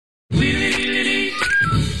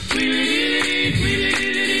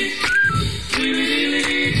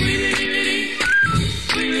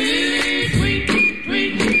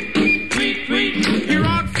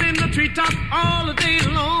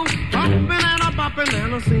hopping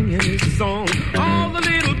and a singing his song. All the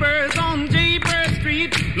little birds on Jaybird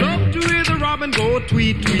Street love to hear the robin go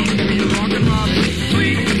tweet, tweet, tweet. Rockin' Robin,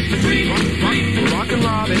 tweet, tweet, rockin'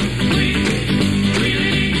 Robin, tweet,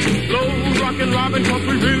 tweet. Blow rockin' Robin, 'cause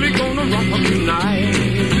we really gonna rock tonight.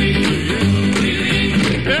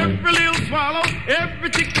 Every little swallow, every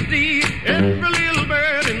chickadee, every little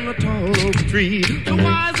bird in the tall oak tree. The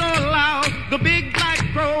wise or loud, the big black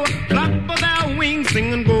crow, flap of their wings,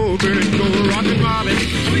 sing and go, bird, go. Rockin' Robin,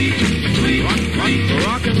 sweet, sweet,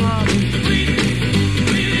 rockin' Robin, sweet,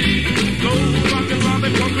 sweet. Slow rockin'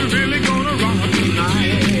 Robin, 'cause we're really gonna rock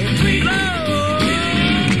tonight. Sweet,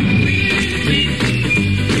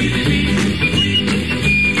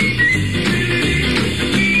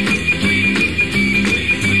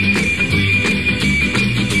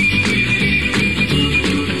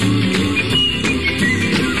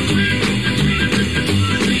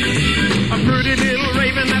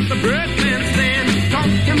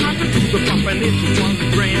 and it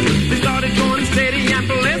was grand. They started going steady and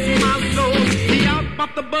bless my soul. He out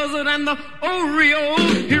popped the buzzard and the Oreo.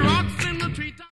 He rocks